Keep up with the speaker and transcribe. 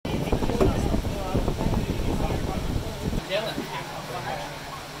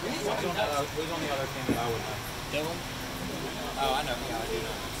who's on the other team that I would know? Dylan? Oh, I know. Yeah, I do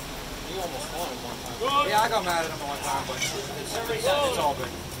know. You almost won him one time. Yeah, I got mad at him one time, but it's all good.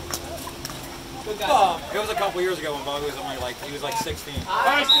 Good guy. It was a couple years ago when Bobby was only like, he was like 16.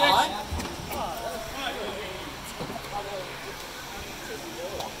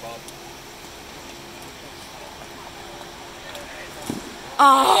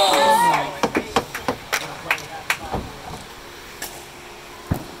 Oh!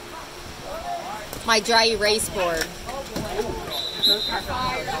 My dry erase board.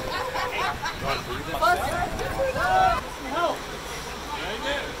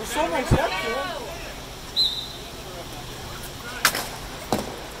 There's so much depth to it.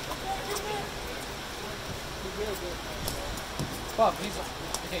 Bob, he's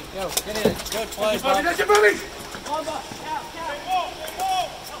okay, go. Get in. Good play, Bob. That's your Bobby!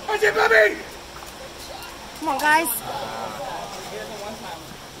 That's your Bobby! Come on, guys.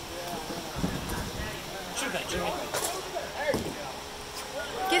 Shoot that, Jimmy.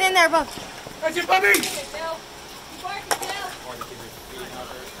 Get in there, Bob. That's your Bobby!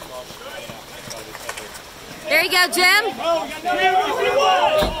 There you go, Jim.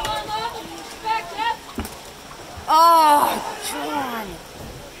 Oh, John.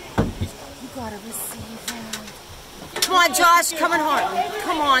 You gotta receive him. Come on, Josh. Coming hard.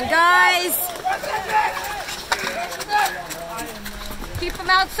 Come on, guys. Keep him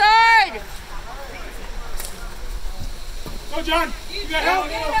outside. Go, John. You got help.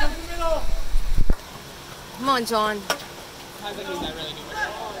 Come on, John.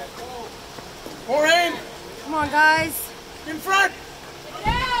 More aim. Come on, guys. In front.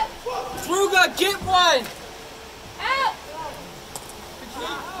 Druga, get one. Out.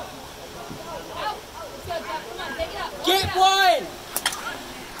 Get one.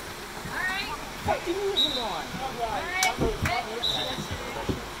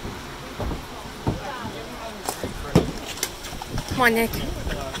 Come on, Nick.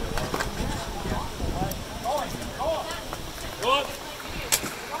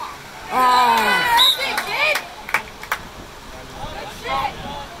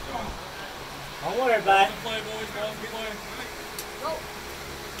 Don't worry about it.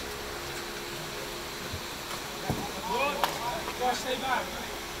 Stay back.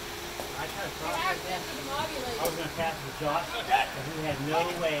 I was going to pass it to Josh, but he had no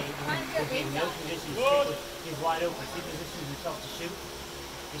way, he was in no condition to stick with, he's wide open. He positions himself to shoot.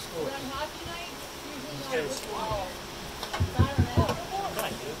 He scored.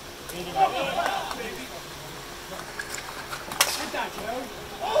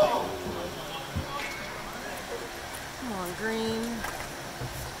 Come on, Green.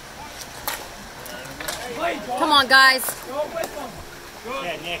 Come on, guys.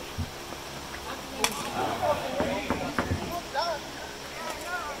 Yeah, Nick.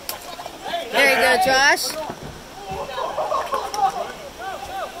 There you go, Josh.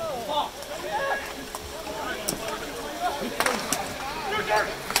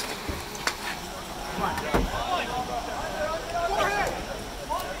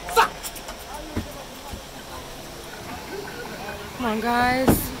 Come on, guys.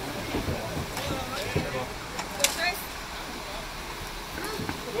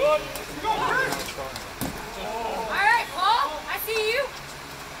 Alright, Paul, I see you.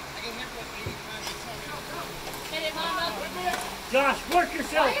 Josh, work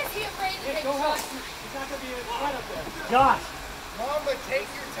yourself. Why is he afraid to take Go help. shots? He's not going to be right up there. Josh. Mama, take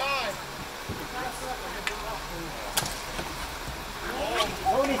your time.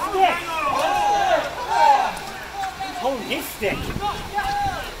 Hold his stick. Hold his stick.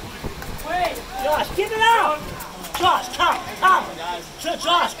 Josh, give it out. Josh, come.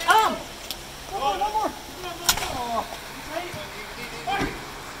 Josh, come. One more.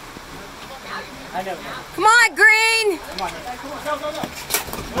 I know. Come on, Green. Come on, Nick.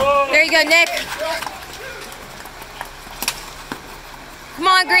 Go. There you go, Nick. Come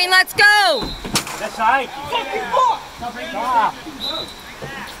on, Green, let's go. That's all right. Stop.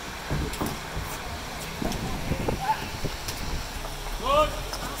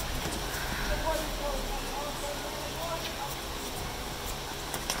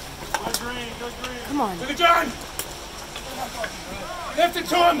 Come on. Look at John. Lift it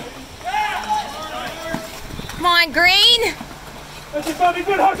to him. Come on, Green. That's it, Bobby.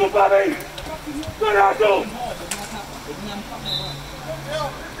 Good hustle, Bobby. Good hustle.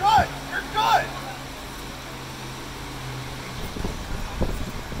 You're good. You're good.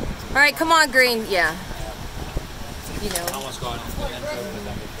 All right, come on, Green. Yeah. You know. I almost got him with that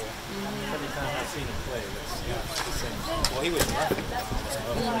before. Every time I've seen him play, it's the same. Well, he was nothing.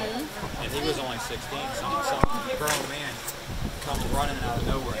 And he was only 16, so some grown man comes running out of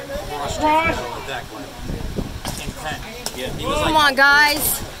nowhere and crushed him in the middle of the deck like intent. Yeah, he was Come on,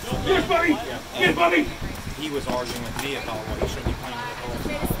 guys. Yes, buddy! Yes, buddy! He was arguing with me about what he should be playing with the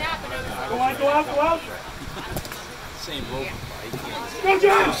whole. Go on, go out, go out! Same rule fight. Go,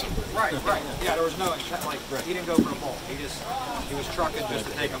 Josh! Right. Yeah, there was no intent, like, he didn't go for the ball. He was trucking just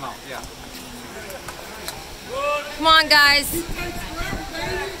to take him out. Yeah. Come on, guys.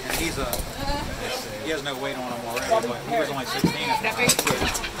 And he has no weight on him already, but he was only 16 at the time.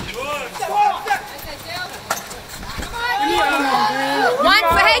 One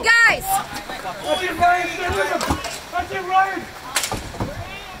for, hey, guys. That's it, Ryan! Stay with him! That's it, Ryan!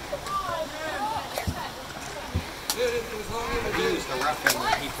 He used to ref him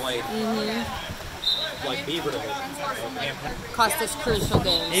when he played like Beaver Division. Cost us crucial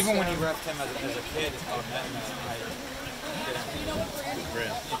games. Even when he refed him as a kid,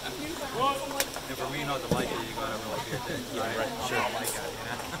 and for me not to like it, you gotta really be a dick. Yeah, right. Sure. Like that, you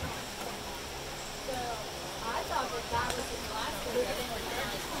know?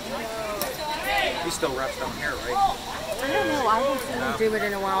 He still refs down here, right? I don't know. I haven't seen him do it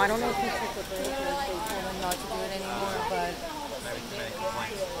in a while. I don't know if he took a break or if they told him not to do it anymore, but... Maybe to make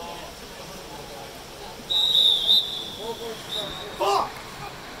complaints.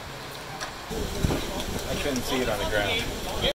 I couldn't see it on the ground.